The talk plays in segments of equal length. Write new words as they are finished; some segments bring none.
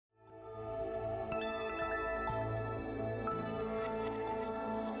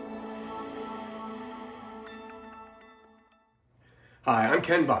Hi, I'm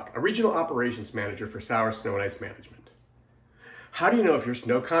Ken Buck, a Regional Operations Manager for Sauer Snow and Ice Management. How do you know if your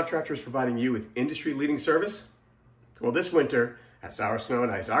snow contractor is providing you with industry-leading service? Well, this winter at Sauer Snow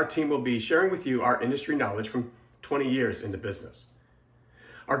and Ice, our team will be sharing with you our industry knowledge from 20 years in the business.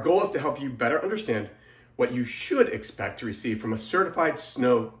 Our goal is to help you better understand what you should expect to receive from a certified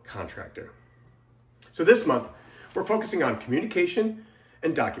snow contractor. So this month, we're focusing on communication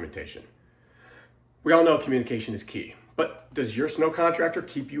and documentation. We all know communication is key. But does your snow contractor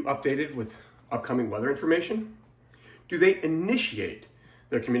keep you updated with upcoming weather information? Do they initiate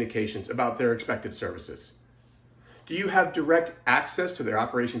their communications about their expected services? Do you have direct access to their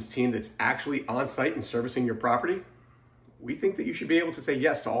operations team that's actually on site and servicing your property? We think that you should be able to say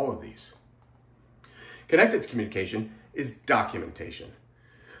yes to all of these. Connected to communication is documentation.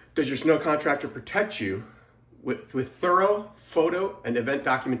 Does your snow contractor protect you with thorough photo and event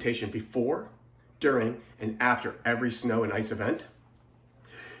documentation before, during, and after every snow and ice event?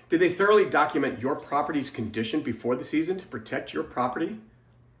 Did they thoroughly document your property's condition before the season to protect your property?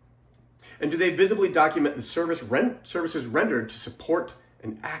 And do they visibly document the services rendered to support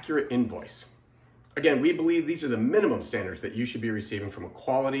an accurate invoice? Again, we believe these are the minimum standards that you should be receiving from a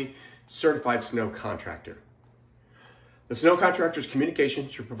quality, certified snow contractor. The snow contractor's communication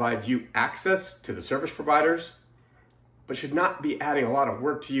should provide you access to the service providers, but should not be adding a lot of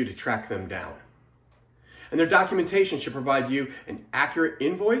work to you to track them down. And their documentation should provide you an accurate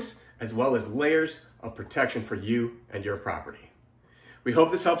invoice as well as layers of protection for you and your property. We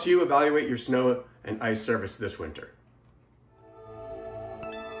hope this helps you evaluate your snow and ice service this winter.